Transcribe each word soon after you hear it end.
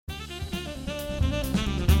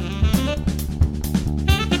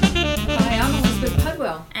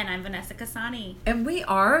Caldwell. And I'm Vanessa Casani. And we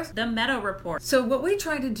are The Meadow Report. So what we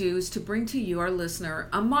try to do is to bring to you, our listener,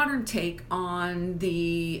 a modern take on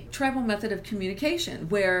the tribal method of communication,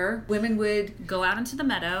 where women would go out into the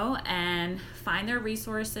meadow and find their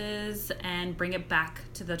resources and bring it back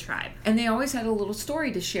to the tribe. And they always had a little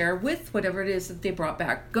story to share with whatever it is that they brought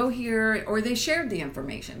back. Go here, or they shared the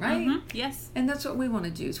information, right? Mm-hmm. Yes. And that's what we want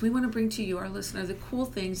to do. Is we want to bring to you, our listener, the cool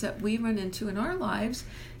things that we run into in our lives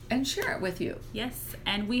and share it with you. Yes,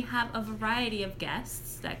 and we have a variety of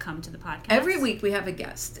guests that come to the podcast. Every week we have a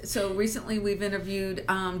guest. So recently we've interviewed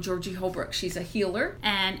Georgie Holbrook. She's a healer.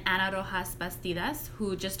 And Ana Rojas Bastidas,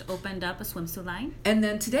 who just opened up a swimsuit line. And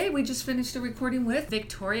then today we just finished a recording with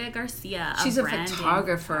Victoria Garcia. She's a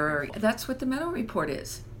photographer. That's what the Meadow Report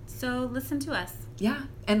is. So listen to us. Yeah,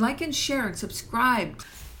 and like and share and subscribe.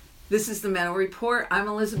 This is the Meadow Report. I'm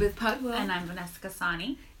Elizabeth Pudwell. And I'm Vanessa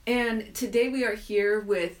Casani. And today we are here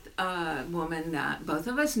with a woman that both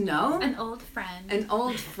of us know. An old friend.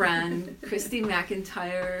 Christy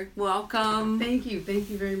McIntyre. Welcome. Thank you. Thank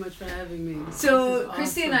you very much for having me. So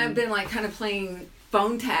Christy and I have been like kind of playing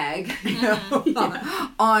phone tag,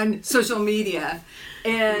 on social media.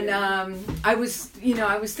 And I was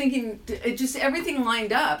thinking, it just everything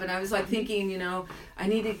lined up, and I was like thinking, I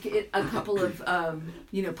need to get a couple of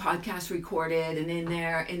podcasts recorded and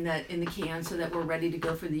in the can so that we're ready to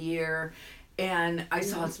go for the year. And I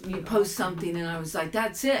saw you post something, and I was like,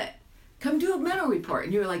 that's it. Come do a Meadow Report.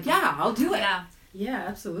 And you were like, yeah, I'll do it. Yeah,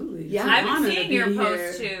 absolutely. Yeah, I've been seeing your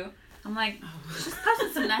posts too. I'm like, she's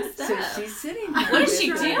posting some nice stuff. So she's sitting here. What is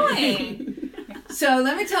she doing? So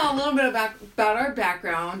let me tell a little bit about our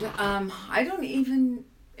background.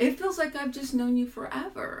 It feels like I've just known you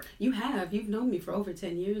forever. You have. You've known me for over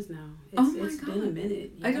 10 years now. It's been a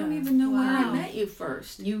minute. Yeah. I don't even know where I met you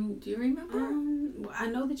first. Do you remember? I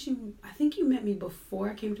know that I think you met me before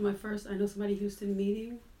I came to my first I Know Somebody Houston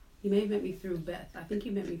meeting. You may have met me through Beth. I think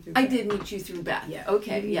you met me through Beth. I did meet you through Beth. Yeah.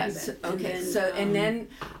 Okay, yes. Okay.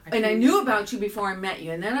 I knew about you before I met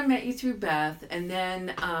you. And then I met you through Beth. And then,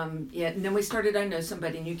 and then we started I Know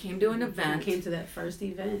Somebody. And you came to an event. I came to that first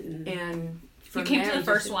event. And you came to the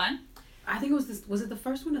first one? I think it was it the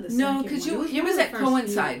first one or the second one? No, because it was at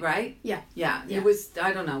Coincide, right? Yeah. Yeah. It was,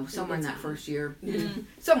 I don't know, somewhere in that first year. Mm-hmm.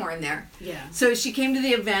 Somewhere in there. Yeah. So she came to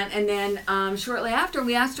the event, and then shortly after,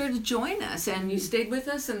 we asked her to join us, and you stayed with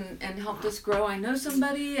us and helped us grow I Know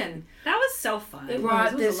Somebody, and that was so fun. It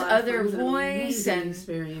brought this other voice, and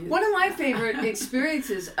experience. One of my favorite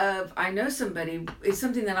experiences of I Know Somebody is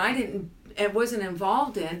something that I wasn't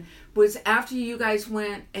involved in, was after you guys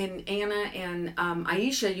went, and Anna and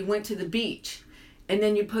Aisha, you went to the beach, and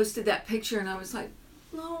then you posted that picture, and I was like,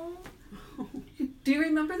 no. Do you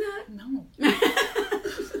remember that? No.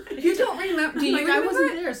 You don't remember? Do you remember? I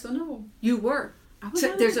wasn't there, so no. You were.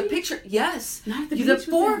 So there's a picture. Yes. Not the beach. The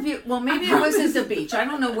four of you. Well, maybe it wasn't the beach. I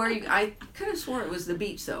don't know where you. I kind of swore it was the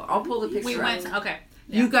beach, though. I'll pull the picture. We went. out. Okay.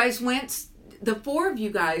 Yeah. You guys went. The four of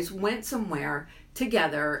you guys went somewhere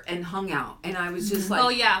together and hung out, and I was just like, oh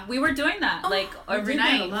yeah, we were doing that every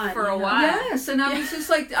night for a while. Yes, and I was just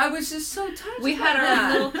like, I was just so touched. We had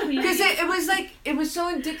our little community, because it was so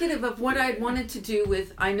indicative of what I'd wanted to do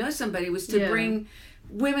with I Know Somebody, was to bring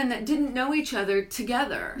women that didn't know each other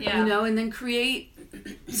together, and then create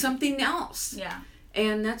something else. Yeah.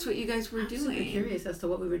 And that's what you guys were doing. I'm super curious as to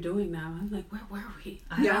what we were doing now. I'm like, where were we?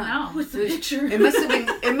 I don't know. What's the picture? It must have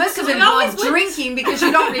been while drinking, because you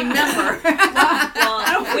don't remember.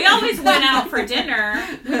 well, we always went out for dinner.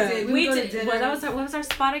 We did. Dinner. What was our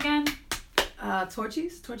spot again?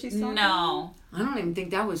 Torchy's? No. I don't even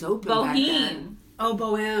think that was open Boheme. back then. Oh,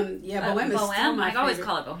 Boheme. Yeah, Boheme is still my I always favorite.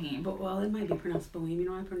 call it Boheme. But, well, it might be pronounced Boheme.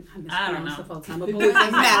 I mispronounce stuff all the time. But It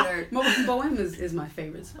doesn't matter. Boheme is my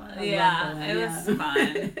favorite spot. I love Boheme, it was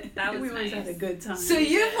fun. That was we always nice. had a good time. So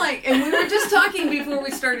you've and we were just talking before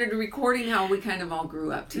we started recording how we kind of all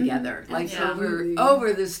grew up together.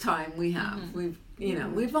 Over this time we have.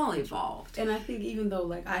 We've all evolved. And I think even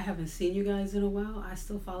though I haven't seen you guys in a while, I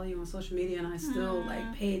still follow you on social media, and I still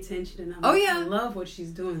pay attention, and I love what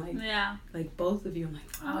she's doing. Like both of you, I'm like,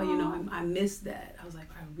 wow, I miss that. I was like,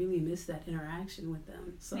 I really miss that interaction with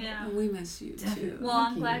them. So we miss you too. Well,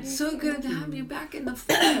 I'm glad. So good to have you back in the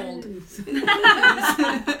fold.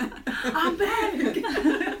 I'm back.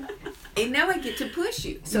 And now I get to push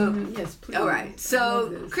you. So yes, please. All right.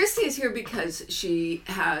 So Christy is here because she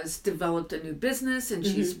has developed a new business, and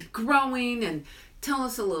she's growing. And tell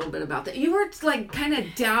us a little bit about that. You were kind of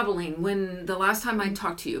dabbling when the last time I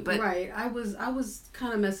talked to you, but right. I was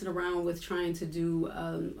kind of messing around with trying to do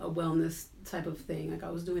a wellness type of thing. I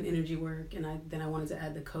was doing energy work, and then I wanted to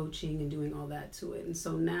add the coaching and doing all that to it. And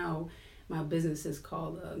so now my business is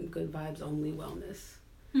called Good Vibes Only Wellness.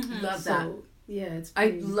 Love that. Yeah, it's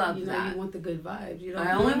I love that. You want the good vibes. You don't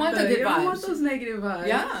I only want the good vibes. You don't want those negative vibes.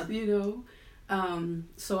 Yeah.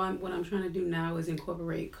 So what I'm trying to do now is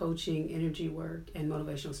incorporate coaching, energy work, and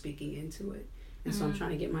motivational speaking into it. And so I'm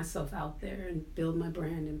trying to get myself out there and build my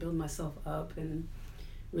brand and build myself up and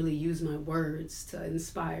really use my words to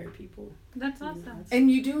inspire people. That's awesome. And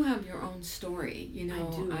you do have your own story, I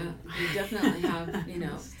do. You definitely have,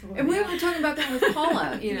 And we were talking about that with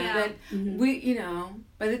Paula, that we,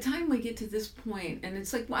 by the time we get to this point, and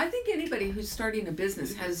it's like, well, I think anybody who's starting a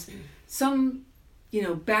business has some,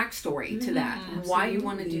 backstory to that. Absolutely. Why you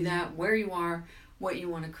want to do that, where you are, what you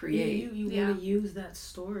want to create. You want to use that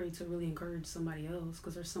story to really encourage somebody else,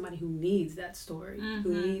 because there's somebody who needs that story,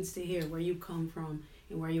 who needs to hear where you come from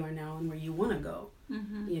and where you are now and where you want to go.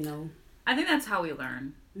 I think that's how we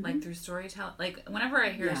learn, like through storytelling. Like whenever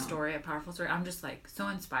I hear a story, a powerful story, I'm just like so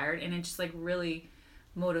inspired, and it just like really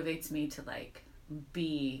motivates me to like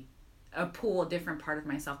pull a different part of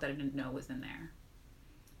myself that I didn't know was in there.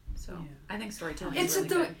 So I think storytelling is really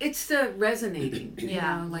good. It's the resonating.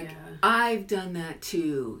 I've done that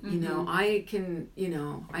too. I can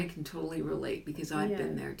totally relate because I've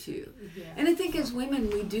been there too. Yeah. And I think as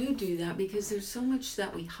women we do that because there's so much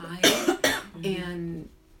that we hide and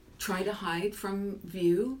try to hide from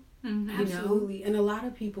view. Absolutely. And a lot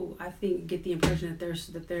of people, I think, get the impression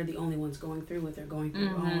that they're the only ones going through what they're going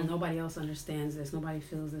through. Oh, nobody else understands this. Nobody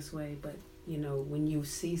feels this way. But when you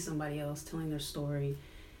see somebody else telling their story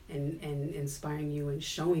and inspiring you and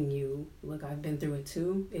showing you, look, I've been through it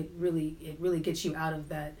too, it really gets you out of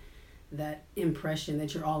that impression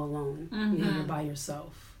that you're all alone. You're by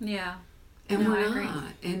yourself. Yeah. And we're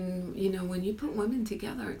not. And when you put women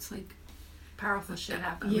together, it's like powerful shit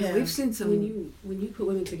happens. Yeah, we've seen some. When you put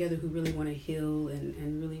women together who really want to heal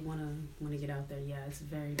and really want to get out there, it's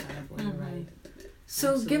very powerful. You're right.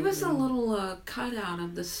 So Absolutely. Give us a little cutout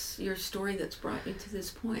of your story that's brought you to this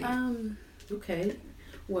point. Okay.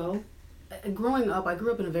 Well, growing up, I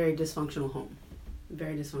grew up in a very dysfunctional home.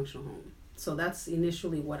 So that's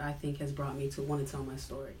initially what I think has brought me to want to tell my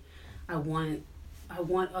story. I want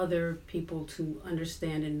other people to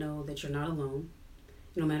understand and know that you're not alone.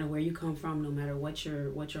 No matter where you come from, no matter what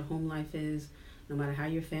your home life is, no matter how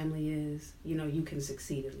your family is, you can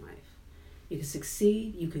succeed in life. You can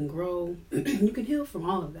succeed, you can grow, you can heal from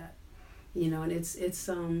all of that. And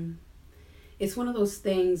it's one of those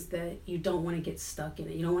things that you don't want to get stuck in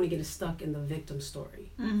it. You don't want to get stuck in the victim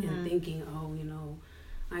story and thinking,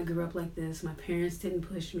 I grew up like this. My parents didn't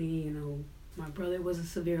push me. My brother was a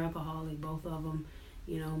severe alcoholic, both of them.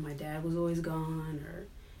 My dad was always gone, or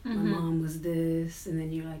my mom was this. And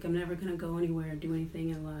then you're like, I'm never going to go anywhere or do anything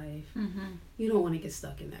in life. You don't want to get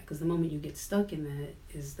stuck in that, because the moment you get stuck in that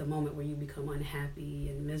is the moment where you become unhappy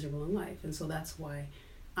and miserable in life. And so that's why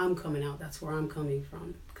I'm coming out. That's where I'm coming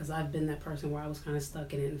from, because I've been that person where I was kind of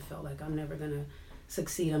stuck in it and felt like I'm never going to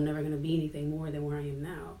succeed. I'm never going to be anything more than where I am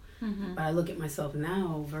now. But I look at myself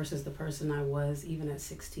now versus the person I was even at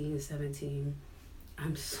 16, 17.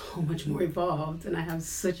 I'm so much more evolved, and I have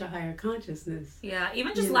such a higher consciousness. Yeah,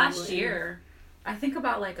 even just last year, I think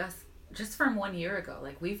about like us just from 1 year ago.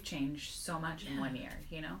 Like we've changed so much in 1 year,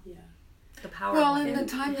 Yeah. The power. Well, in the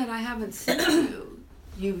time that I haven't seen you,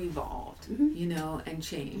 you've evolved, and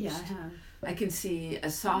changed. Yeah, I have. I can see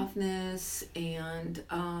a softness and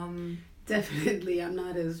definitely I'm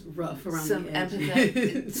not as rough around some the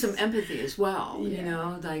edge. some empathy as well. Like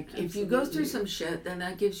absolutely. If you go through some shit, then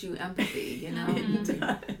that gives you empathy. It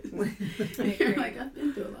does. You're like, I've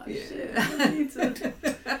been through a lot of shit. I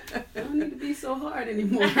don't need to be so hard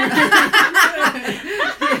anymore. Let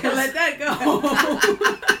that go.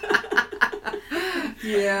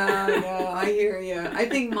 Yeah, I hear you. I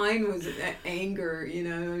think mine was anger.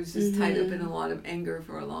 I was just tied up in a lot of anger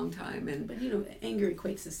for a long time, but anger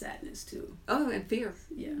equates to sadness too. Oh, and fear.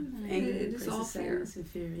 Yeah, anger it is all fear. And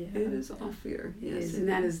fear. Yeah, it is all fear. Yes, and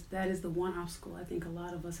that is the one obstacle I think a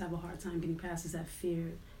lot of us have a hard time getting past, is that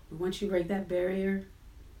fear. But once you break that barrier,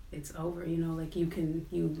 it's over. Like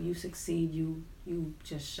you succeed. You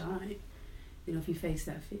just shine. If you face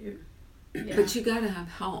that fear. Yeah. But you gotta have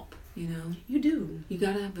help. You do. You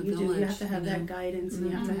gotta have a village. You have to have that guidance, and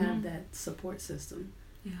you have to have that support system.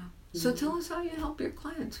 Yeah. So tell us how you help your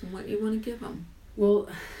clients and what you want to give them. Well,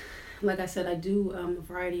 like I said, I do a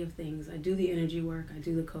variety of things. I do the energy work. I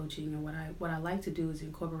do the coaching, and what I like to do is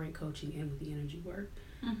incorporate coaching in with the energy work.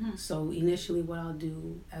 So initially, what I'll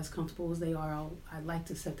do, as comfortable as they are, I'd like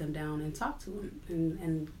to sit them down and talk to them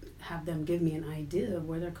and have them give me an idea of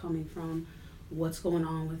where they're coming from, what's going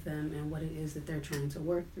on with them, and what it is that they're trying to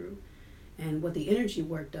work through. And what the energy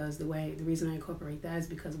work does, the reason I incorporate that is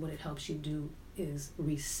because what it helps you do is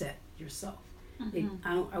reset yourself.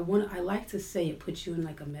 I like to say it puts you in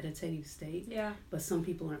like a meditative state. Yeah. But some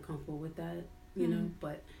people aren't comfortable with that, you know.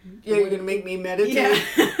 But you're gonna make me meditate.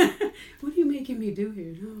 Yeah. What are you making me do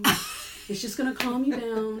here? No. It's just gonna calm you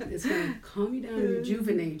down. It's gonna calm you down and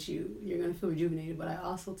rejuvenate you. You're gonna feel rejuvenated. But I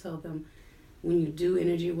also tell them, when you do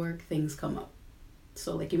energy work, things come up.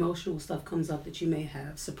 So like emotional stuff comes up that you may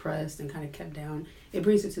have suppressed and kind of kept down. It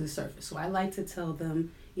brings it to the surface. So I like to tell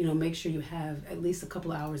them, you know, make sure you have at least a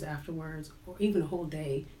couple of hours afterwards, or even a whole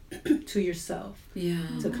day, to yourself. Yeah.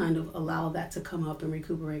 To kind of allow that to come up and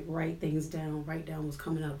recuperate, write things down, write down what's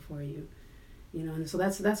coming up for you. You know, and so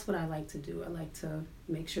that's what I like to do. I like to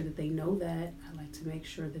make sure that they know that. I like to make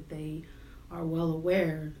sure that they are well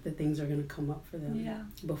aware that things are going to come up for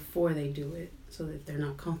them before they do it, so that if they're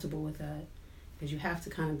not comfortable with that, because you have to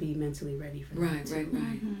kind of be mentally ready for that. Right.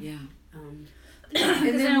 Mm-hmm. Yeah.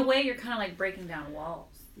 Because in a way, you're kind of like breaking down walls.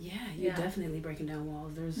 Yeah, you're definitely breaking down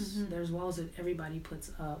walls. There's walls that everybody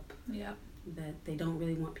puts up that they don't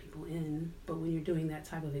really want people in. But when you're doing that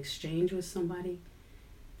type of exchange with somebody,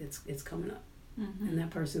 it's coming up. Mm-hmm. And that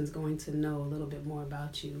person's going to know a little bit more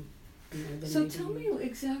about you. So tell me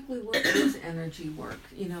exactly what is energy work,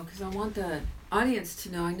 you know, because I want the audience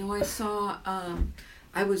to know. I know I saw,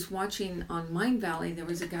 I was watching on Mind Valley, there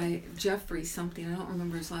was a guy, Jeffrey something, I don't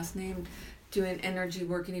remember his last name, doing energy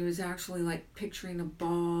work, and he was actually like picturing a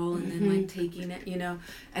ball and then like taking it, you know,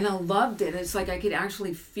 and I loved it. It's like I could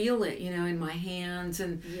actually feel it, you know, in my hands,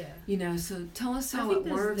 and you know, so tell us how it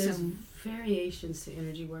works. There's variations to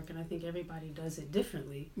energy work, and I think everybody does it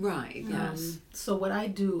differently. Right. Yes. So what I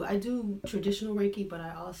do traditional Reiki, but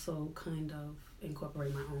I also kind of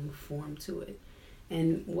incorporate my own form to it.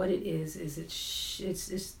 And what it is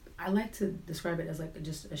it's I like to describe it as like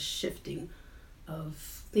just a shifting of,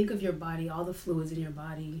 think of your body, all the fluids in your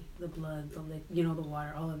body, the blood, the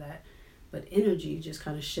water, all of that. But energy just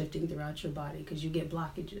kind of shifting throughout your body, because you get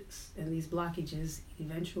blockages. And these blockages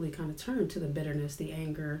eventually kind of turn to the bitterness, the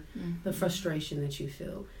anger, the frustration that you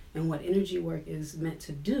feel. And what energy work is meant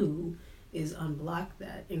to do is unblock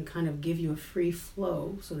that and kind of give you a free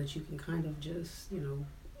flow, so that you can kind of just, you know,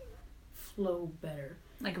 flow better.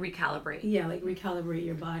 Like recalibrate. Yeah, like recalibrate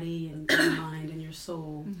your body and your mind and your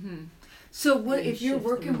soul. Mm-hmm. So what if you're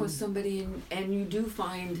working with somebody and you do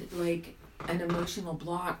find like an emotional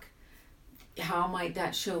block? How might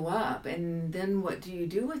that show up, and then what do you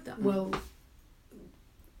do with them? Well,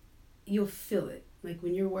 you'll feel it. Like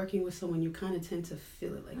when you're working with someone, you kind of tend to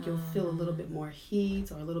feel it. Like you'll feel a little bit more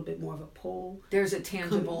heat or a little bit more of a pull. There's a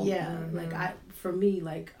tangible. Like for me,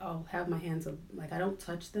 like I'll have my hands up. Like I don't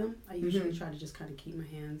touch them. I usually try to just kind of keep my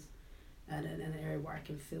hands at an area where I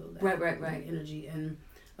can feel that that energy. And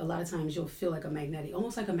a lot of times you'll feel like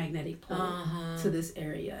almost like a magnetic pull to this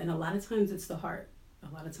area. And a lot of times it's the heart.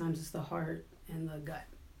 A lot of times it's the heart and the gut,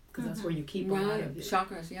 because that's where you keep a lot of it.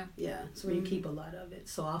 Chakras, Yeah, so where you keep a lot of it.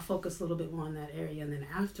 So I'll focus a little bit more on that area, and then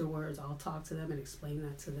afterwards I'll talk to them and explain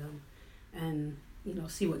that to them, and you know,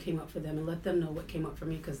 see what came up for them and let them know what came up for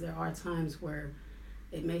me, because there are times where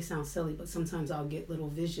it may sound silly, but sometimes I'll get little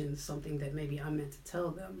visions, something that maybe I meant to tell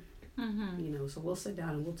them. You know, so we'll sit down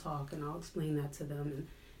and we'll talk, and I'll explain that to them, and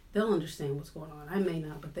they'll understand what's going on. I may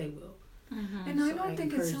not, but they will. And I don't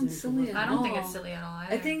think it sounds silly at all. I don't think it's silly at all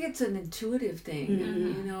either. I think it's an intuitive thing.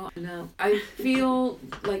 You know, I feel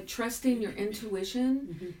like trusting your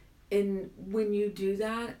intuition, and when you do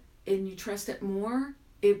that and you trust it more,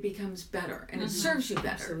 it becomes better, and it serves you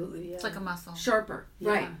better. Absolutely, yeah. It's like a muscle. Sharper.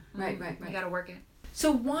 Yeah. Right. You got to work it.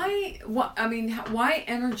 So why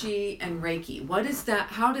energy and Reiki? What is that?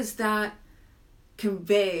 How does that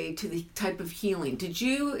convey to the type of healing? Did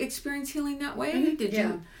you experience healing that way? Did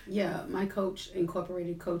you? Yeah, my coach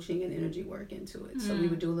incorporated coaching and energy work into it. So we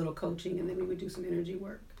would do a little coaching, and then we would do some energy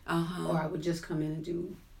work. Or I would just come in and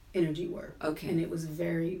do energy work. Okay. And it was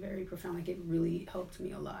very, very profound. Like it really helped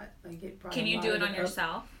me a lot. Like it brought. Can you do it on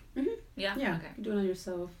yourself? Yeah. Yeah. Okay. You do it on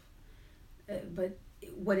yourself. But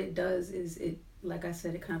what it does is like I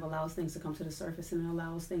said, it kind of allows things to come to the surface, and it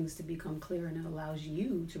allows things to become clear, and it allows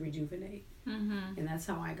you to rejuvenate. And that's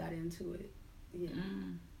how I got into it. Yeah.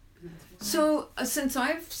 So since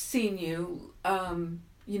I've seen you,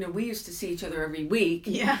 you know, we used to see each other every week.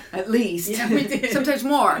 Yeah. At least. Yeah, we did. Sometimes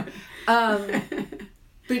more.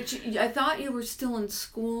 But I thought you were still in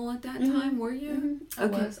school at that time. Were you? I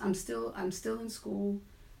was. I'm still in school,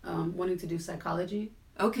 wanting to do psychology.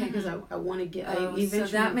 Okay. Because I want to get. So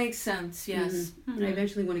that makes sense. Yes. And I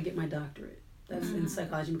eventually want to get my doctorate. That's in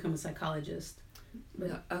psychology, become a psychologist.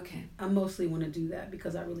 But I mostly want to do that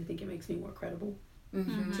because I really think it makes me more credible.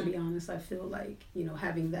 To be honest, I feel like, you know,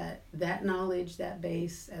 having that knowledge, that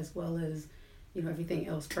base, as well as, everything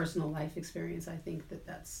else, personal life experience, I think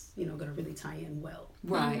that's, going to really tie in well.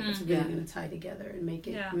 Right. It's really going to tie together and make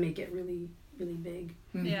it really, really big.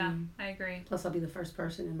 Yeah, I agree. Plus, I'll be the first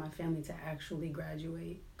person in my family to actually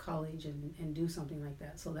graduate college and do something like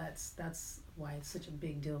that. So that's why it's such a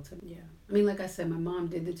big deal to me. Yeah. I mean, like I said, my mom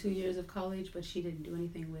did the 2 years of college, but she didn't do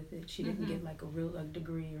anything with it. She didn't get like a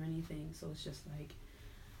degree or anything. So it's just like,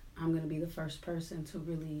 I'm going to be the first person to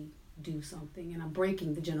really do something, and I'm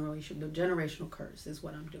breaking the generational curse is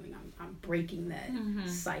what I'm doing. I'm breaking that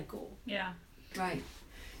cycle. Yeah. Right.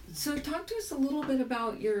 So talk to us a little bit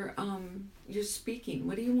about your speaking.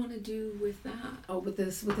 What do you want to do with that? Oh, with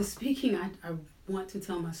the speaking, I want to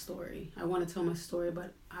tell my story. I want to tell my story,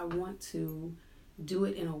 but I want to do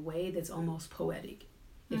it in a way that's almost poetic,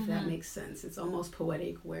 if that makes sense. It's almost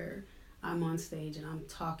poetic where I'm on stage and I'm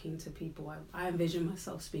talking to people. I envision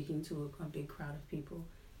myself speaking to a big crowd of people,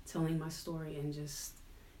 telling my story and just,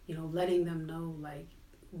 letting them know, like,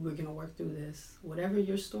 we're going to work through this. Whatever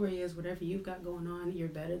your story is, whatever you've got going on, you're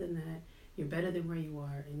better than that. You're better than where you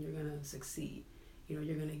are, and you're going to succeed. You're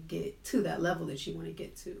going to get to that level that you want to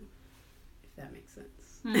get to, if that makes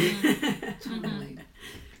sense. Totally.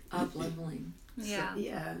 Up-leveling. Yeah. So,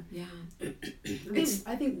 yeah.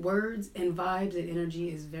 I think words and vibes and energy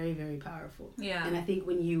is very, very powerful. Yeah. And I think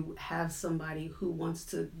when you have somebody who wants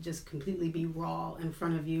to just completely be raw in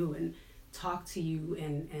front of you and talk to you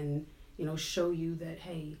and show you that,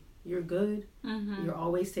 hey, you're good, you're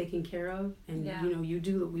always taken care of, and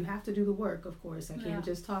we have to do the work, of course. I can't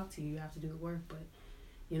just talk to you. You have to do the work, but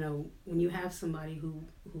when you have somebody who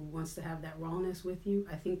wants to have that rawness with you,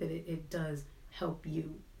 I think that it does help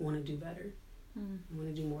you want to do better. Want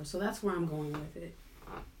to do more. So that's where I'm going with it.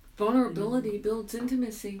 Vulnerability builds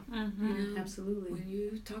intimacy. Absolutely. When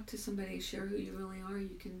you talk to somebody, share who you really are,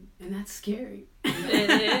 you can... And that's scary.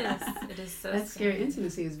 It is so that's scary.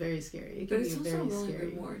 Intimacy is very scary. It can but it's be also very really scary.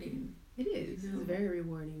 rewarding. It is. It's very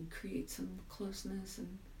rewarding. Create some closeness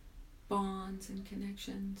and bonds and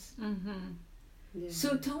connections. Yeah.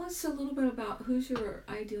 So tell us a little bit about who's your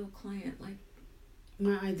ideal client, like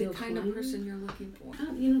my ideal the kind of person you're looking for.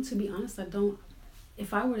 To be honest, I don't.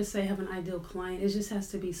 If I were to say I have an ideal client, it just has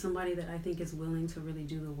to be somebody that I think is willing to really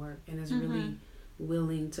do the work and is really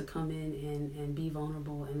willing to come in and be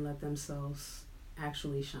vulnerable and let themselves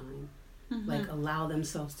actually shine. Like allow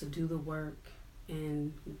themselves to do the work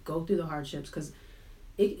and go through the hardships, because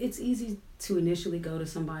it's easy to initially go to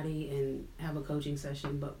somebody and have a coaching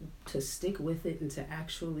session, but to stick with it and to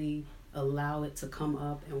actually allow it to come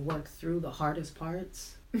up and work through the hardest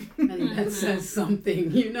parts, I think that says something,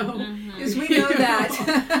 Because we know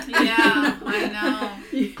that. Yeah, I know.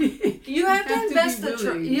 You have to invest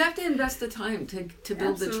you have to invest the time to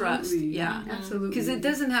build the trust. Yeah, absolutely. Because it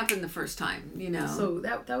doesn't happen the first time, So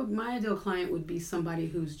that my ideal client would be somebody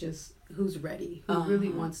who's ready, who really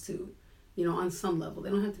wants to, on some level. They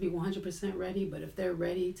don't have to be 100% ready, but if they're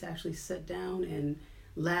ready to actually sit down and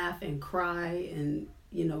laugh and cry and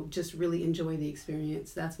just really enjoy the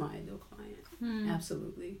experience, that's my ideal client.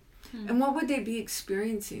 Absolutely. And what would they be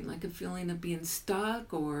experiencing? Like a feeling of being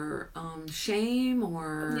stuck, or shame,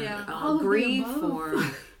 or grief, or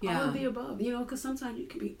all of the above. Because sometimes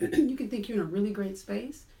you can think you're in a really great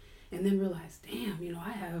space, and then realize, damn,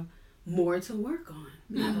 I have more to work on.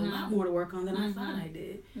 I have a lot more to work on than I thought I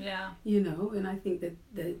did. Yeah. And I think that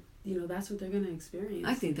that's what they're going to experience.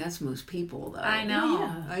 I think that's most people, though. I know.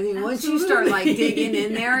 Yeah, I think once you start digging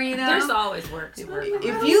in there, there's always work to work on.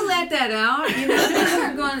 If you let that out,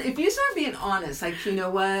 if you start being honest, like, you know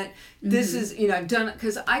what, this is, I've done it,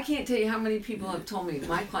 because I can't tell you how many people have told me,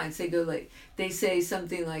 my clients, they say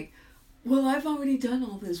something like, well, I've already done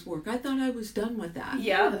all this work. I thought I was done with that.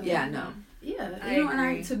 Yeah. Yeah, no. Yeah, I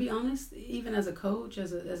agree. And to be honest, even as a coach,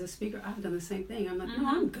 as a speaker, I've done the same thing. I'm like, no,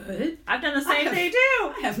 I'm good. I've done the same thing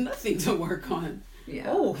too. I have nothing to work on. Yeah.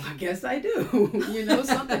 Oh, I guess I do.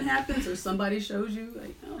 Something happens or somebody shows you,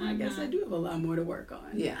 like, oh, I guess I do have a lot more to work on.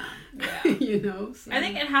 Yeah. So. I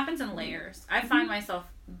think it happens in layers. I find myself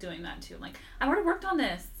doing that too. I'm like, I already worked on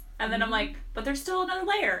this. And then I'm like, but there's still another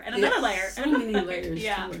layer and another layer. So many layers.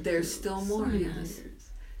 Yeah. There's still more. Layers.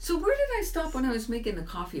 So where did I stop when I was making the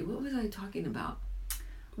coffee? What was I talking about?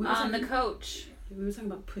 The coach. We were talking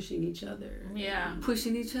about pushing each other. Yeah.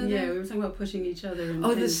 Pushing each other? Yeah, we were talking about pushing each other.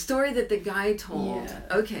 The story that the guy told. Yeah.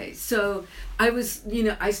 Okay, so I was,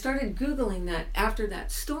 I started Googling that after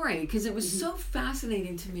that story, because it was so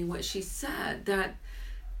fascinating to me what she said, that,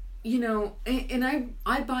 and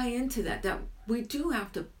I buy into that we do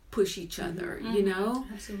have to push each other,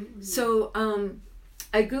 Absolutely. So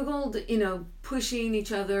I Googled, pushing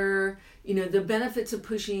each other, the benefits of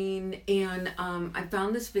pushing, and I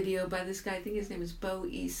found this video by this guy, I think his name is Bo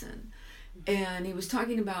Eason, and he was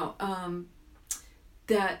talking about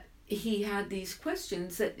that he had these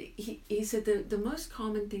questions that he said the most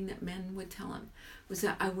common thing that men would tell him was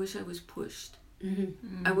that I wish I was pushed.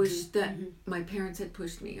 I wish that my parents had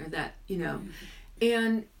pushed me, or that, you know.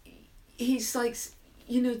 And he's like,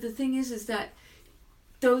 you know, the thing is that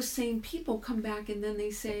those same people come back and then they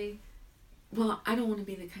say, well, I don't want to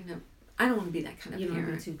be that kind of parent. You don't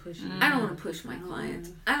want to be too pushy. I don't want to push my clients.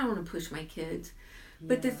 I don't want to push my kids.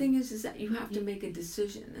 But the thing is that you have to make a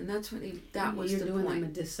decision, and that's what that was the point. You're doing them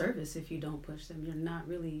a disservice if you don't push them. You're not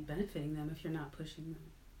really benefiting them if you're not pushing them.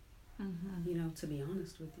 You know, to be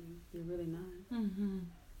honest with you, you're really not.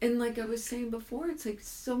 And like I was saying before, it's like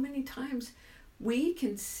so many times we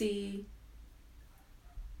can see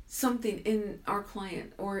something in our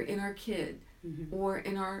client or in our kid or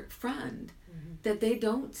in our friend that they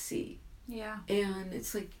don't see. Yeah. And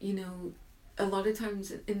it's like, you know, a lot of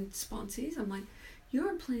times in sponsees, I'm like,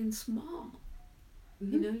 you're playing small.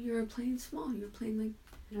 You know, you're playing small. You're playing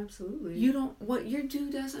like... Absolutely. You don't... What you do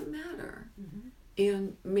doesn't matter.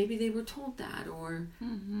 And maybe they were told that or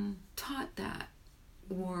taught that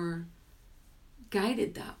or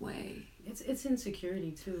guided that way. It's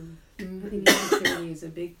insecurity too. I think insecurity is a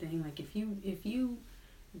big thing. Like if you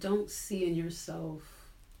don't see in yourself,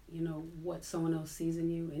 you know, what someone else sees in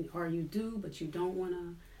you, and or you do, but you don't want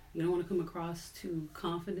to come across too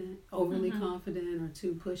confident, overly confident, or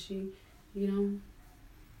too pushy, you know.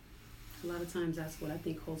 A lot of times that's what I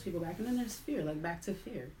think holds people back. And then there's fear, like back to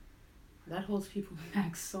fear. That holds people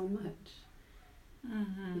back so much.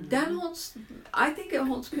 I think it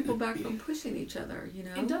holds people back from pushing each other, you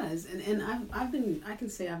know. It does. And I can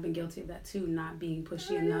say I've been guilty of that too, not being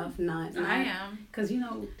pushy enough, not I am. Because, you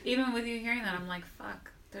know, even with you hearing that, I'm like,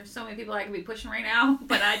 fuck, there's so many people I could be pushing right now,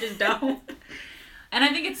 but I just don't. And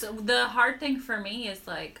I think it's the hard thing for me is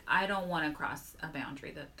like I don't want to cross a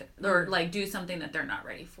boundary or like do something that they're not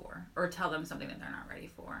ready for, or tell them something that they're not ready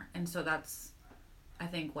for. And so that's, I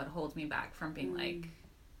think, what holds me back from being like,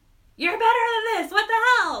 you're better than this, what the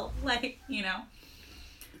hell, like, you know.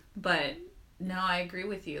 But no, I agree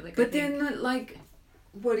with you. Like, but then like,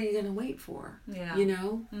 what are you gonna wait for? Yeah, you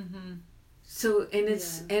know. So and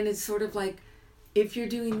it's sort of like, if you're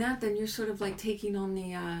doing that, then you're sort of like taking on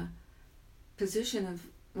the position of,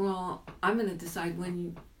 well, I'm going to decide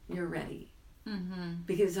when you're ready,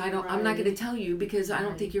 because I'm not going to tell you because I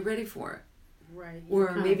don't think you're ready for it, right?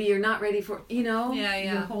 Or maybe you're not ready for, you know.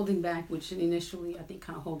 You're holding back, which initially I think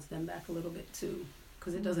kind of holds them back a little bit too,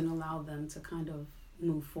 because it doesn't allow them to kind of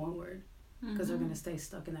move forward, because they're going to stay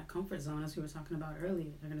stuck in that comfort zone, as we were talking about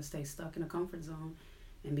earlier. They're going to stay stuck in a comfort zone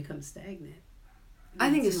and become stagnant. I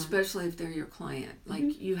think especially if they're your client,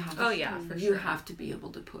 like you have. You have to be able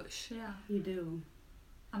to push. Yeah, you do.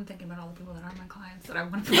 I'm thinking about all the people that are my clients that I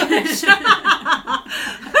want to push.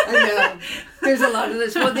 I know. There's a lot of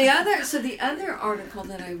this. Well, the other article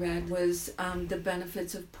that I read was the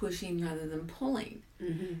benefits of pushing rather than pulling,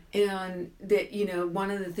 and that, you know, one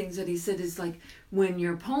of the things that he said is like, when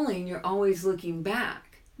you're pulling, you're always looking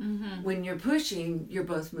back. When you're pushing, you're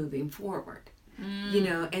both moving forward. You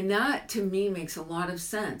know, and that to me makes a lot of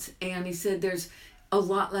sense. And he said there's a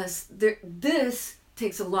lot less, this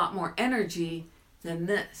takes a lot more energy than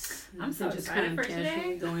this. I'm so excited for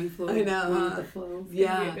today. Going flow. I know. With the flow.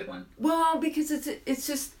 Yeah. Be a good one. Well, because it's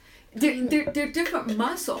just, they're different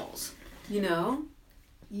muscles, you know?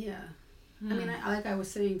 Yeah. I mean, like I was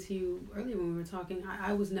saying to you earlier when we were talking,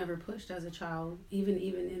 I was never pushed as a child. Even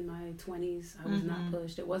in my 20s, I was not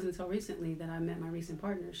pushed. It wasn't until recently that I met my recent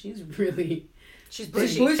partner. She's pushy.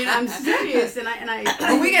 I'm serious, and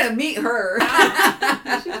I we gotta meet her.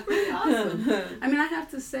 She's pretty awesome. I mean, I have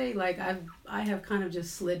to say, like, I have kind of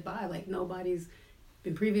just slid by. Like, nobody's,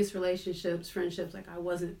 in previous relationships, friendships, like, I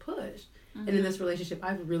wasn't pushed. And in this relationship,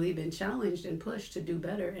 I've really been challenged and pushed to do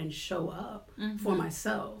better and show up for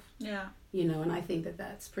myself. Yeah. You know, and I think that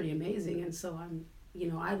that's pretty amazing. And so I'm, you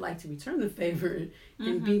know, I'd like to return the favor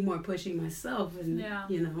and be more pushy myself. And,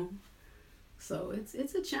 you know, so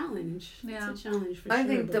it's a challenge. Yeah. It's a challenge for sure. I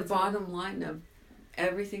think the bottom line of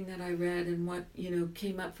everything that I read and what, you know,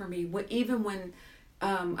 came up for me, even when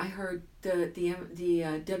I heard the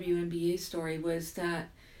WNBA story, was that,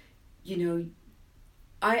 you know,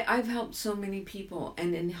 I've helped so many people,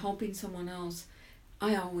 and in helping someone else,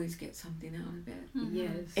 I always get something out of it.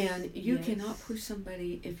 Yes. And you cannot push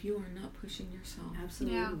somebody if you are not pushing yourself.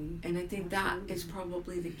 Absolutely. Yeah. And I think that is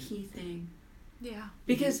probably the key thing. Yeah.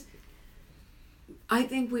 Because I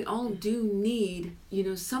think we all do need, you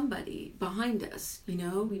know, somebody behind us, you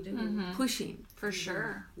know, we do. pushing. For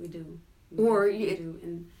sure. We do. Or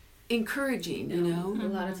and encouraging, you know. A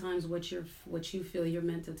lot of times what you feel you're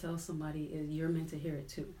meant to tell somebody is you're meant to hear it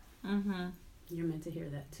too. you're meant to hear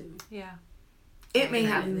that too. Yeah. It may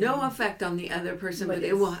have no effect on the other person, but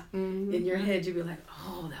it will. In your head, you'll be like,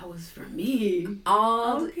 "Oh, that was for me."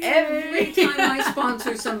 Every time I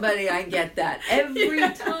sponsor somebody, I get that. Every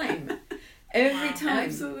time. Every time.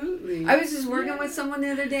 Absolutely. I was just working with someone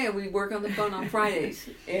the other day. We work on the phone on Fridays,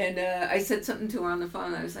 and I said something to her on the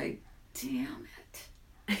phone. I was like, "Damn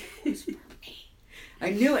it, it was for me." I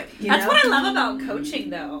knew it. That's what I love about coaching,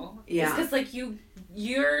 though. Yeah. It's because, like,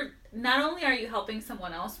 you're not only are you helping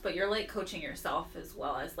someone else, but you're like coaching yourself as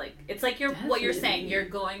well as like it's like what you're saying. You're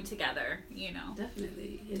going together, you know.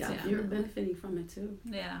 Definitely, you're benefiting from it too.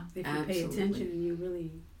 Yeah, if you pay attention and you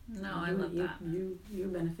really. I love that. You're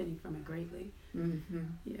benefiting from it greatly. Mm-hmm.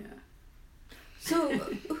 Yeah. So,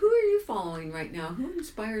 who are you following right now? Who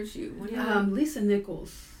inspires you? Lisa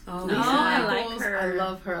Nichols. Oh, Lisa Nichols. I like her. I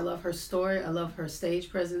love her. I love her story. I love her stage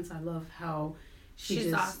presence. I love how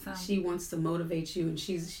she's awesome. She wants to motivate you, and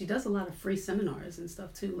she does a lot of free seminars and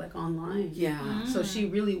stuff too, like online. Yeah. So she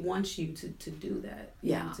really wants you to do that.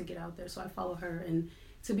 Yeah. To get out there. So I follow her, and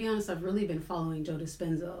to be honest, I've really been following Joe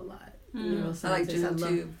Dispenza a lot. I like Joe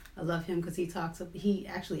too. I love him because he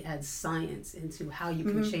actually adds science into how you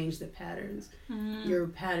can change the patterns, your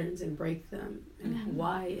patterns, and break them, and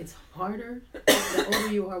why it's harder. The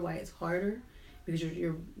older you are, why it's harder, because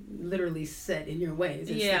you're literally set in your ways.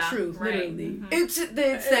 It's the truth, literally. It's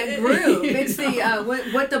that groove. It's the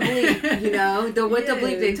what the bleep, you know, the what the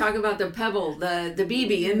bleep. They talk about the pebble, the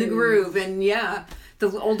BB in the groove, and the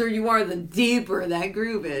older you are, the deeper that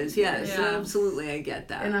groove is. Yes, absolutely, I get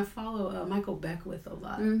that. And I follow Michael Beckwith a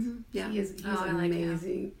lot. Yeah, he's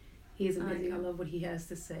amazing. He's amazing. I love what he has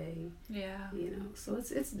to say. Yeah, you know. So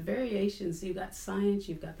it's variations. You got science,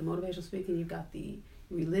 you've got the motivational speaking, you've got the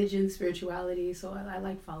religion, spirituality. So I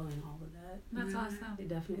like following all of that. That's awesome. It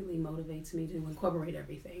definitely motivates me to incorporate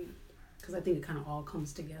everything because I think it kind of all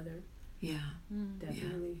comes together. Yeah,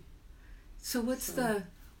 definitely. So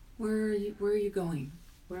where are you going?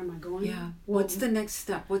 Where am I going? Yeah. What's the next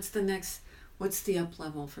step? What's the up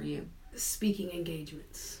level for you? Speaking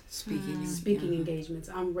engagements. Speaking engagements.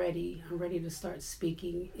 I'm ready to start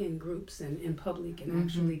speaking in groups and in public and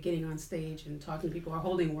actually getting on stage and talking to people or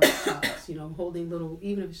holding workshops, holding little,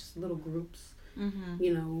 even if it's just little groups,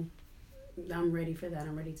 I'm ready for that.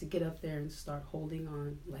 I'm ready to get up there and start holding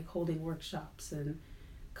workshops and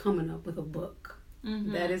coming up with a book.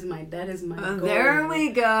 That is my goal. There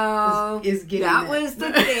we go. Is getting that was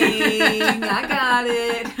the thing. I got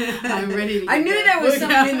it. I'm ready. I knew there was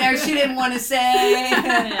something in there she didn't want to say.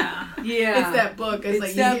 Yeah. It's that book.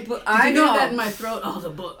 It's like book. I know that in my throat. Oh,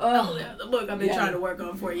 the book. Oh, yeah, the book I've been trying to work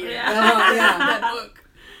on for years. That book.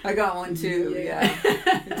 I got one too. Yeah.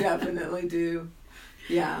 Definitely do.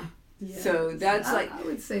 Yeah. Yeah. So that's I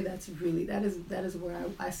would say that is where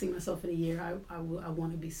I see myself in a year. I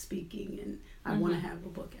want to be speaking and I want to have a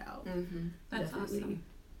book out. That's awesome.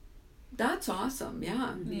 That's awesome.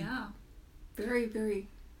 Yeah. Yeah. Very, very.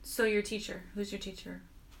 So your teacher? Who's your teacher?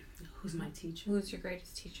 Who's my teacher? Who's your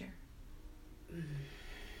greatest teacher?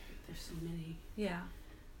 There's so many. Yeah.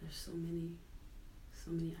 There's so many.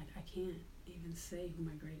 I can't even say who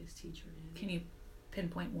my greatest teacher is. Can you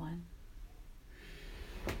pinpoint one?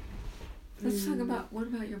 Let's talk about, what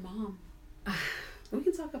about your mom? We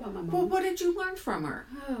can talk about my mom. Well, what did you learn from her?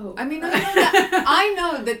 Oh. I mean, I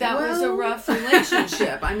know that was a rough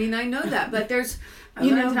relationship. I mean, I know that, but there's, I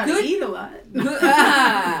learned how to eat a lot. Then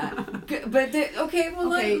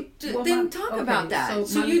talk about that.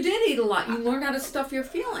 So you did eat a lot. You learned how to stuff your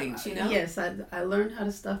feelings, Yes, I learned how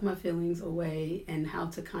to stuff my feelings away and how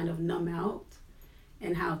to kind of numb out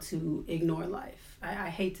and how to ignore life. I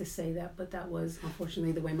hate to say that, but that was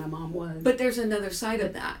unfortunately the way my mom was. But there's another side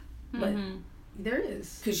of that. But there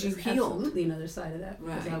is. Because you healed. Absolutely another side of that.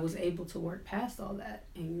 Because I was able to work past all that.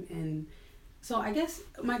 And so I guess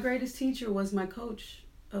my greatest teacher was my coach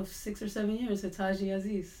of 6 or 7 years, Hitaji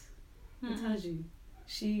Aziz. Hitaji.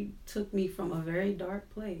 She took me from a very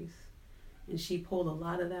dark place. And she pulled a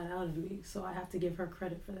lot of that out of me. So I have to give her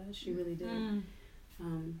credit for that. She really did.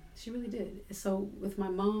 She really did. So with my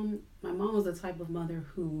mom was the type of mother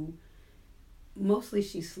who mostly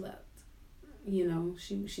she slept. She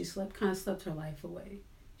slept her life away.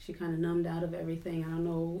 She kind of numbed out of everything. I don't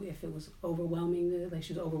know if it was overwhelming, like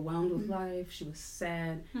she was overwhelmed with life. She was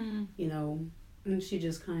sad, and she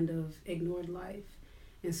just kind of ignored life.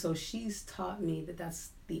 And so she's taught me that that's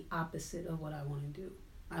the opposite of what I want to do.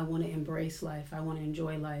 I want to embrace life. I want to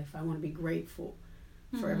enjoy life. I want to be grateful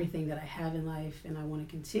for everything that I have in life, and I want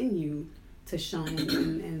to continue to shine.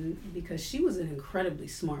 And because she was an incredibly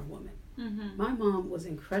smart woman. My mom was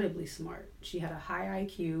incredibly smart. She had a high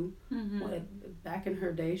IQ. Back in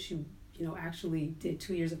her day, she actually did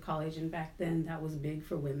 2 years of college, and back then that was big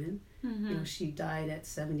for women. She died at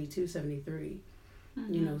 72, 73.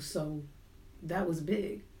 So that was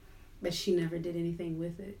big, but she never did anything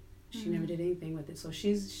with it. She never did anything with it. So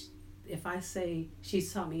if I say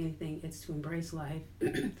she's taught me anything, it's to embrace life.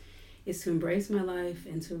 It's to embrace my life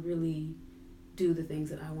and to really do the things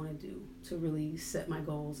that I want to do, to really set my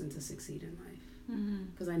goals and to succeed in life.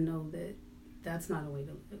 Because I know that that's not a way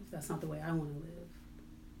to live. That's not the way I want to live.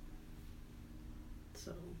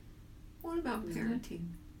 So. What about parenting?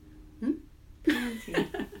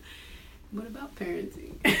 Parenting. What about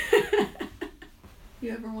parenting?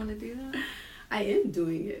 You ever want to do that? I am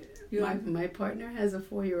doing it. My partner has a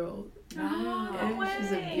 4-year-old. Wow. And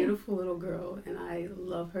she's a beautiful little girl, and I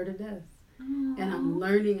love her to death. And I'm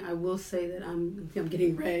learning. I will say that I'm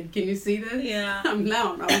getting red. Can you see this? Yeah. I'm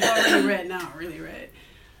already red now, really red.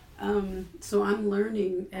 So I'm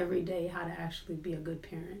learning every day how to actually be a good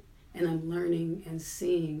parent, and I'm learning and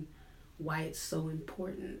seeing why it's so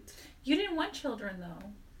important. You didn't want children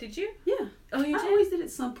though, did you? Yeah. Oh, you did? I always did at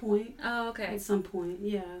some point. Oh, okay. At some point,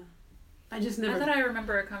 yeah. I just never. I thought I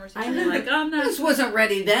remember a conversation like, oh, I'm not. This wasn't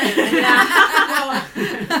ready then. Well,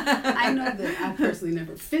 I know that I personally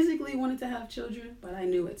never physically wanted to have children, but I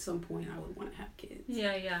knew at some point I would want to have kids.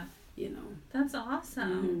 Yeah. That's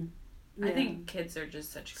awesome. Yeah. I think kids are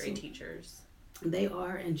just such great teachers. They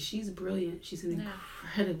are, and she's brilliant. She's an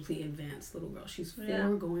incredibly advanced little girl. She's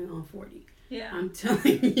 4 going on 40. Yeah. I'm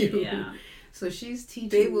telling you. Yeah. So she's teaching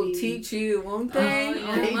They will me. teach you, won't they?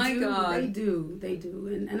 Oh my God. They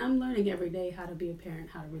do. And I'm learning every day how to be a parent,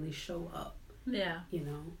 how to really show up. Yeah.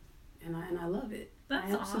 And I love it.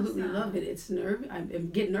 That's I absolutely awesome. love it. It's I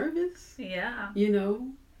get nervous. Yeah.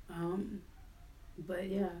 But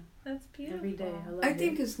yeah. That's beautiful. Every day. I love it. I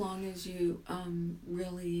think as long as you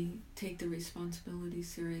really take the responsibility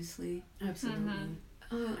seriously. Absolutely.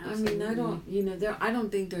 I mean, I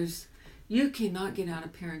don't think you cannot get out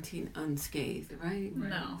of parenting unscathed, right?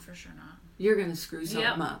 No, for sure not. You're going to screw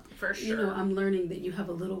something up. For sure. I'm learning that you have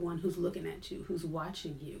a little one who's looking at you, who's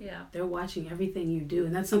watching you. Yeah. They're watching everything you do.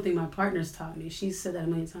 And that's something my partner's taught me. She's said that a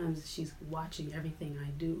million times. She's watching everything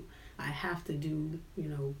I do. I have to do,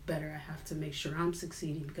 better. I have to make sure I'm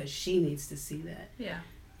succeeding because she needs to see that. Yeah.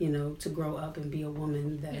 To grow up and be a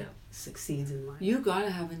woman that succeeds in life. You got to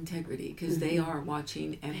have integrity because they are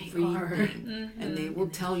watching everything. And they will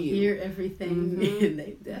tell you. Hear everything and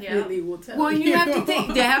they definitely will tell you. Well, you have to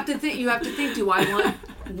think. You have to think.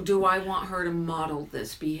 Do I want her to model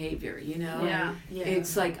this behavior? Yeah.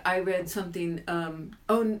 It's like I read something. Who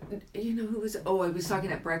was? I was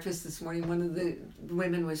talking at breakfast this morning. One of the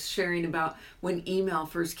women was sharing about when email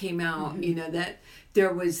first came out. That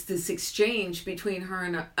there was this exchange between her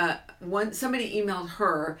and somebody emailed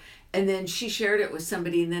her, and then she shared it with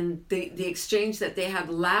somebody, and then the exchange that they had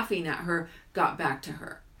laughing at her got back to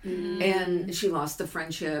her, and she lost the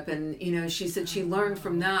friendship. And she said she learned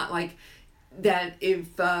from that, like that if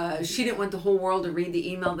she didn't want the whole world to read the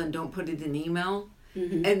email, then don't put it in email.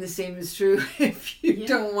 And the same is true if you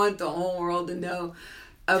don't want the whole world to know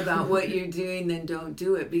about what you're doing, then don't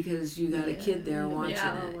do it because you got a kid there watching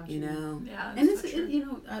it. Yeah, and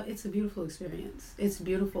it's a beautiful experience. It's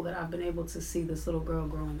beautiful that I've been able to see this little girl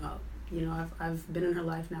growing up. I've been in her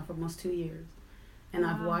life now for almost 2 years, and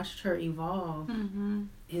I've watched her evolve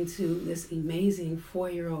into this amazing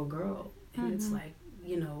 4-year-old girl. And it's like,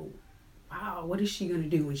 wow, what is she gonna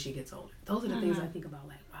do when she gets older? Those are the things I think about.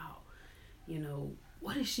 Like, wow,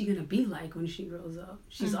 what is she going to be like when she grows up?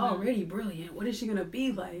 She's already brilliant. What is she going to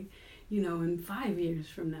be like, in 5 years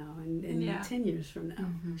from now and 10 years from now?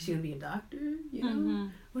 Is she going to be a doctor?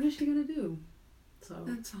 What is she going to do? So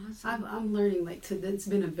that's awesome. I'm learning, it's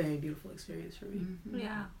been a very beautiful experience for me.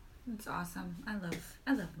 Yeah, it's awesome. I love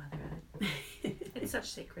motherhood. It's such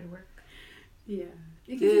sacred work. Yeah.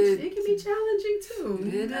 It can be challenging too.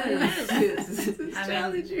 It is. It's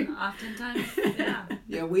challenging. Oftentimes, yeah.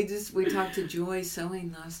 Yeah, we talked to Joy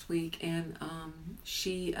Sewing last week, and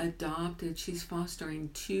she's fostering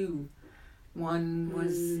 2. One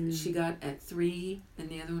was she got at 3, and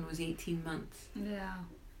the other one was 18 months. Yeah.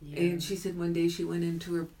 And she said one day she went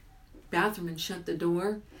into her bathroom and shut the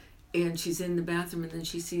door, and she's in the bathroom, and then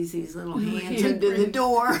she sees these little hands under the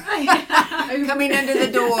door. Coming under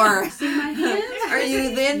the door. See my hands? Are you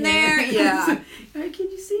in there? Yeah. Can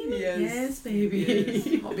you see me? Yes, baby.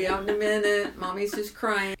 Yes. I'll be out in a minute. Mommy's just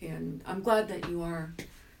crying. And I'm glad that you are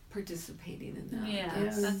participating in that. Yeah,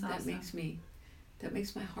 that's awesome. That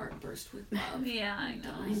makes my heart burst with love. Yeah, I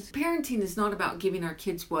know. Parenting is not about giving our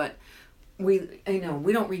kids what we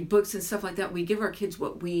don't read books and stuff like that. We give our kids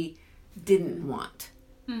what we didn't want.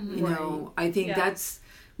 I think that's,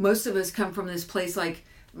 most of us come from this place like,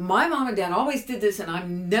 my mom and dad always did this, and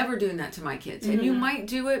I'm never doing that to my kids. And you might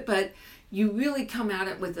do it, but you really come at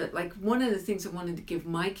it with it. Like, one of the things I wanted to give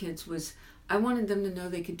my kids was, I wanted them to know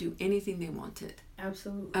they could do anything they wanted.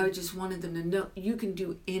 Absolutely. I just wanted them to know you can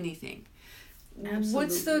do anything.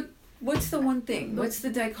 Absolutely. What's the one thing? What's the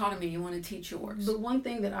dichotomy you want to teach yours? The one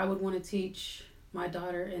thing that I would want to teach my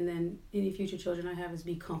daughter, and then any future children I have, is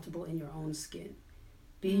be comfortable in your own skin.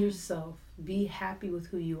 Be yourself. Be happy with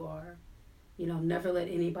who you are. You know, never let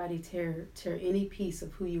anybody tear any piece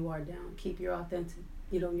of who you are down. Keep your authentic,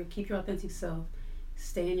 keep your authentic self.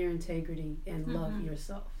 Stay in your integrity and love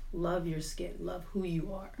yourself. Love your skin. Love who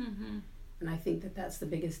you are. And I think that that's the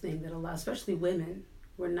biggest thing that allows, especially women,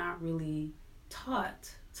 we're not really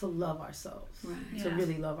taught to love ourselves, to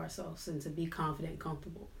really love ourselves and to be confident and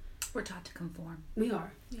comfortable. We're taught to conform. We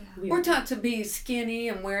are. Yeah. We're taught to be skinny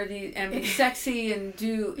and and be sexy and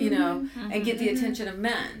do, and get the attention of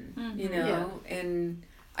men, and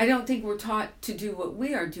I don't think we're taught to do what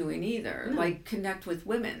we are doing either, like connect with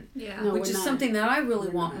women, which is something that I really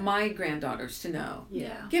want my granddaughters to know.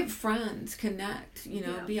 Yeah. Get friends, connect,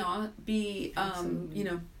 be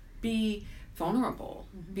vulnerable,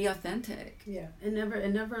 be authentic. Yeah, and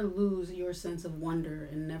never lose your sense of wonder,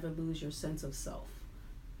 and never lose your sense of self.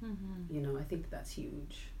 I think that's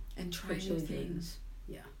huge. And try new things.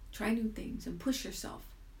 Yeah. Try new things and push yourself.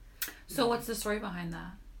 So what's the story behind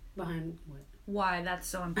that? Behind what? Why that's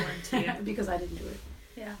so important to you? Because I didn't do it.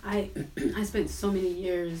 Yeah. I spent so many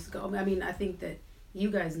years I think that you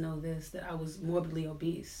guys know this, that I was morbidly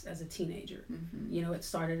obese as a teenager. It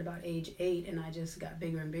started about age 8, and I just got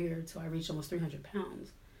bigger and bigger until I reached almost 300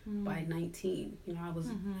 pounds by 19. I was,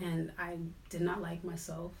 and I did not like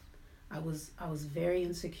myself. I was very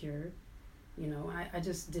insecure. I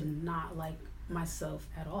just did not like myself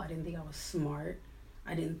at all. I didn't think I was smart.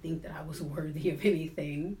 I didn't think that I was worthy of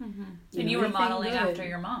anything. And you were modeling after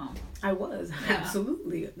your mom. I was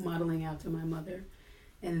absolutely modeling after my mother.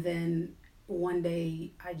 And then one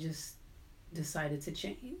day I just decided to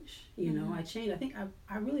change. I changed. I think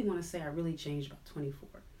I really want to say I really changed about 24.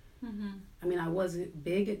 I mean, I wasn't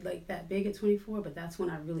big at 24, but that's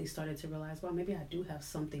when I really started to realize, well, maybe I do have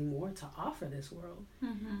something more to offer this world.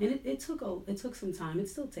 And it took some time.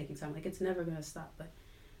 It's still taking time. Like, it's never going to stop. But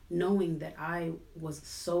knowing that I was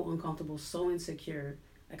so uncomfortable, so insecure,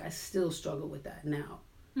 like, I still struggle with that now.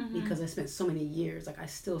 Because I spent so many years, like, I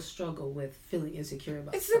still struggle with feeling insecure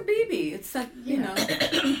about It's the baby. It's that,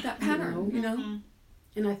 that pattern,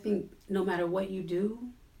 And I think no matter what you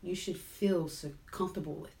do, you should feel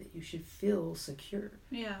comfortable with it. You should feel secure.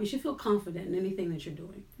 Yeah. You should feel confident in anything that you're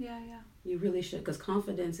doing. Yeah. You really should, because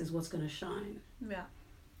confidence is what's going to shine. Yeah.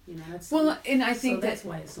 And I think that's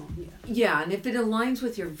why it's on. Yeah, and if it aligns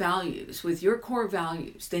with your values, with your core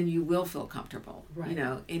values, then you will feel comfortable,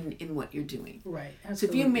 in what you're doing. Right. Absolutely. So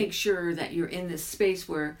if you make sure that you're in this space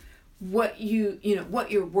where what what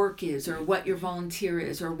your work is, or what your volunteer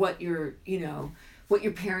is, or what your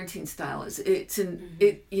parenting style is, if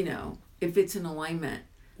it's in alignment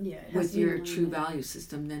with your true value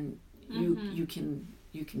system, then you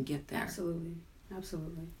can get there. Absolutely.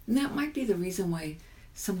 And that might be the reason why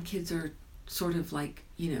some kids are sort of like,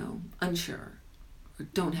 unsure, or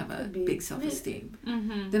don't have a big self-esteem.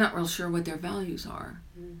 They're not real sure what their values are.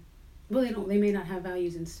 Well, they may not have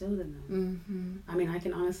values instilled in them. I mean, I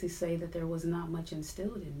can honestly say that there was not much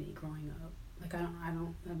instilled in me growing up. Like,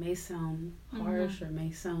 that may sound harsh or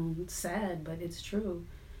may sound sad, but it's true.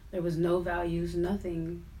 There was no values,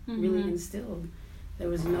 nothing really instilled. There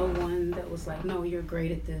was no one that was like, no, you're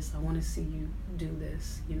great at this, I want to see you do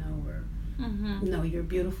this, or no, you're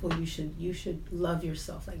beautiful, you should love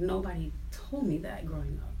yourself. Like, nobody told me that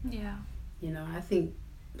growing up. Yeah. I think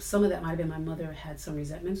some of that might have been my mother had some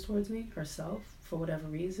resentments towards me herself for whatever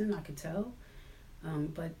reason, I could tell.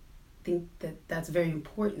 But I think that that's very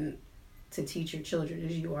important to teach your children,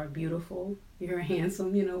 is you are beautiful, you're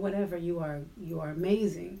handsome, whatever, you are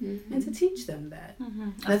amazing, and to teach them that.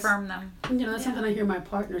 Affirm them. That's something I hear my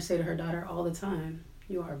partner say to her daughter all the time.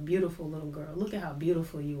 You are a beautiful little girl. Look at how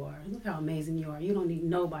beautiful you are. Look how amazing you are. You don't need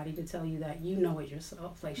nobody to tell you that. You know it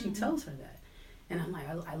yourself. Like, she tells her that. And I'm like,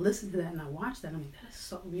 I listen to that and I watch that. I'm like, that is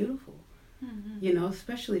so beautiful.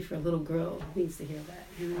 Especially for a little girl who needs to hear that.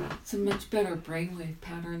 It's a much better brainwave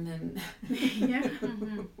pattern than...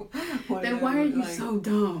 Then why are you so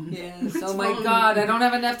dumb? Yes. Oh my God, I don't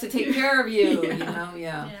have enough to take care of you.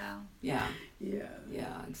 Yeah,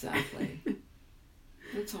 exactly.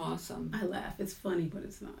 It's awesome. I laugh. It's funny, but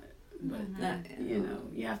it's not. But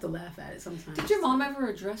you have to laugh at it sometimes. Did your mom ever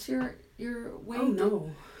address your weight? Oh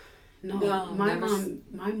no.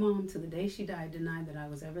 My mom to the day she died denied that I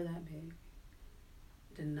was ever that big.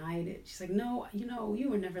 denied it. She's like, no, you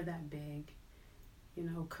were never that big.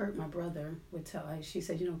 Kurt, my brother, would tell. She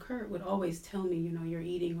said, Kurt would always tell me, you're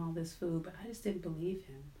eating all this food, but I just didn't believe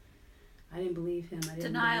him. I didn't believe him. I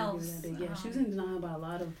didn't believe you were that big. Yeah, she was in denial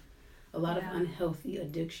about a lot of unhealthy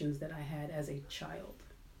addictions that I had as a child.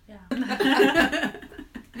 Yeah.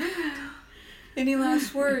 Any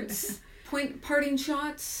last words? Parting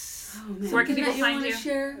shots? Oh, man. Where can people find you?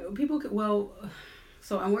 Share?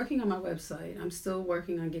 So I'm working on my website. I'm still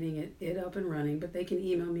working on getting it up and running, but they can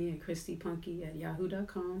email me at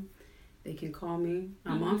christypunky@yahoo.com. They can call me.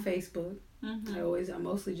 I'm on Facebook. I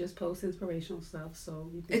mostly just post inspirational stuff. So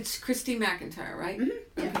it's Christy McIntyre, right?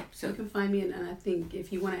 Yeah. Okay. So you can find me, and I think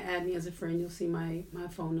if you want to add me as a friend, you'll see my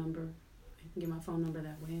phone number. You can get my phone number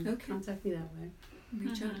that way and contact me that way.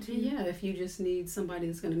 Reach out to you. Yeah, if you just need somebody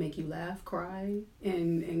that's going to make you laugh, cry,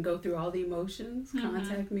 and go through all the emotions,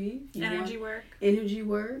 contact me. Energy work,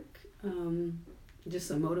 just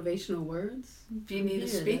some motivational words. If you need a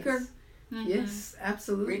speaker, yes,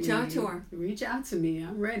 absolutely. Reach out to her. Reach out to me.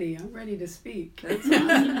 I'm ready to speak. That's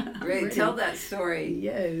awesome. Great. Tell that story.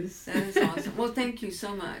 Yes. That is awesome. Well, thank you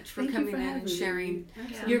so much for coming in and sharing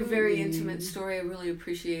your very intimate story. I really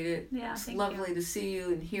appreciate it. Yeah, it's lovely to see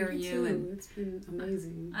you and hear you. And it's been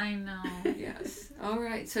amazing. I know. Yes. All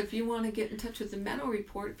right. So if you want to get in touch with the Meadow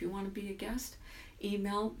Report, if you want to be a guest,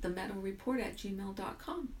 email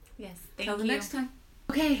themeadowreport@gmail.com. Yes. Thank you. Till the next time.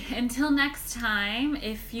 Okay, until next time,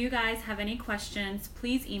 if you guys have any questions,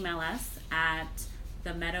 please email us at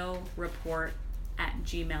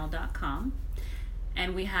themeadowreport@gmail.com.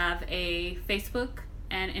 And we have a Facebook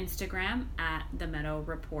and Instagram at The Meadow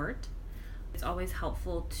Report. It's always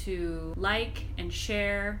helpful to like and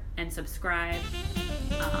share and subscribe.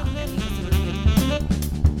 And leave us a review.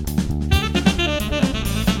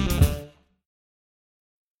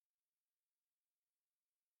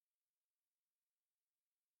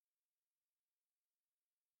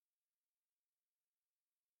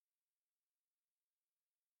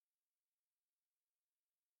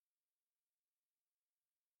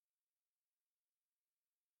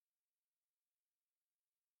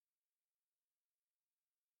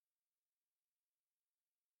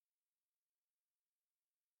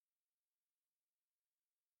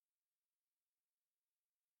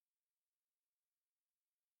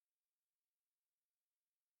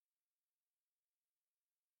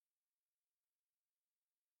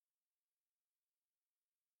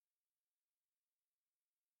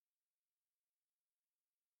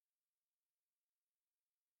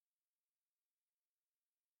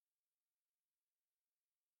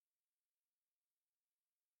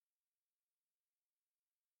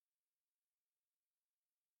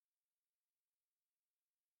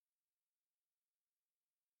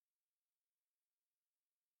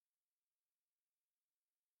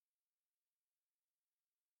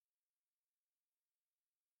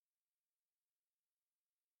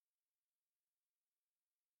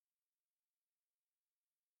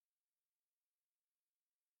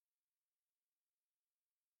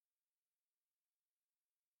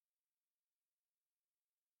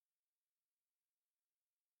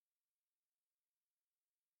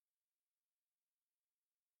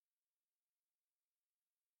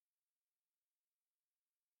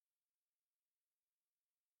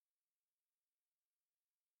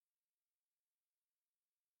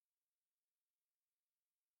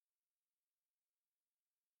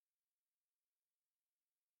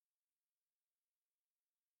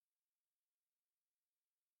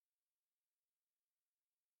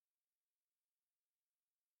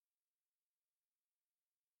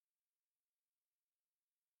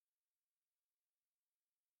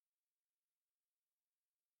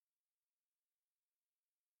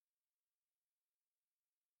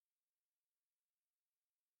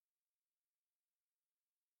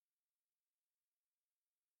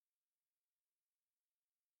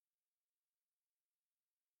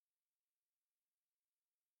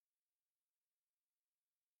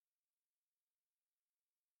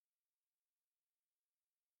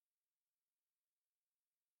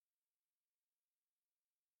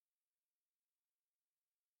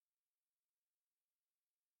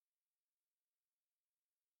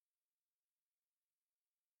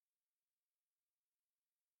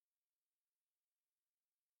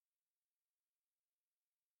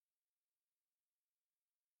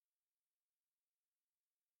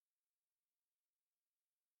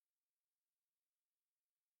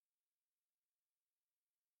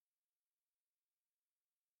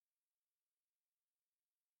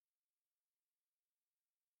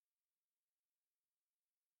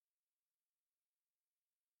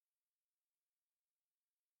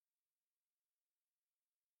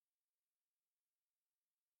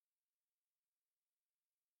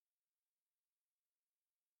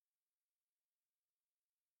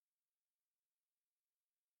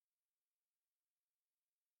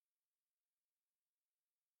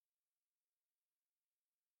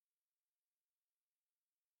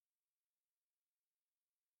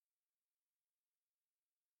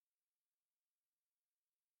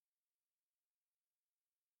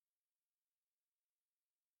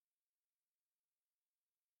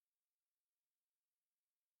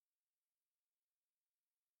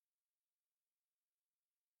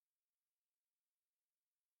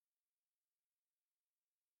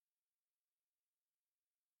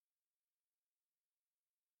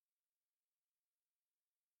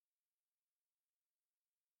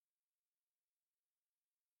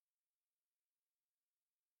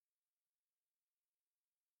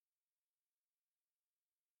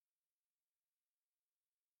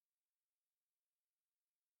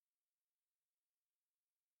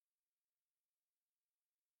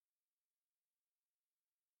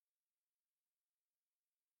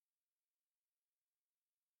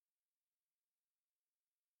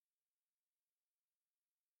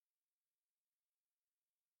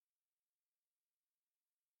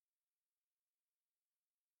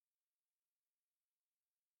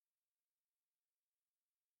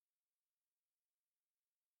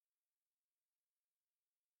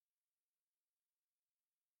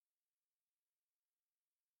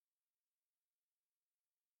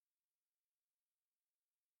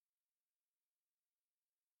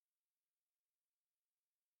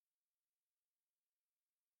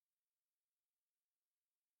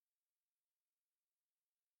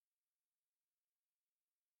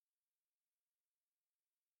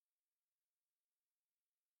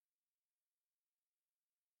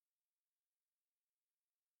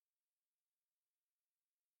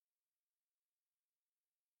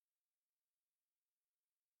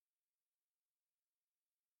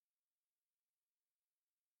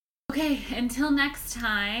 Okay, until next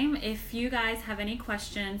time, if you guys have any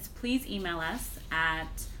questions, please email us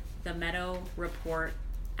at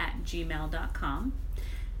themeadowreport@gmail.com.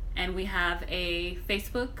 And we have a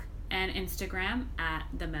Facebook and Instagram at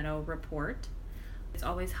The Meadow Report. It's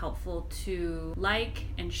always helpful to like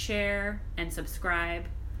and share and subscribe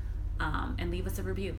and leave us a review.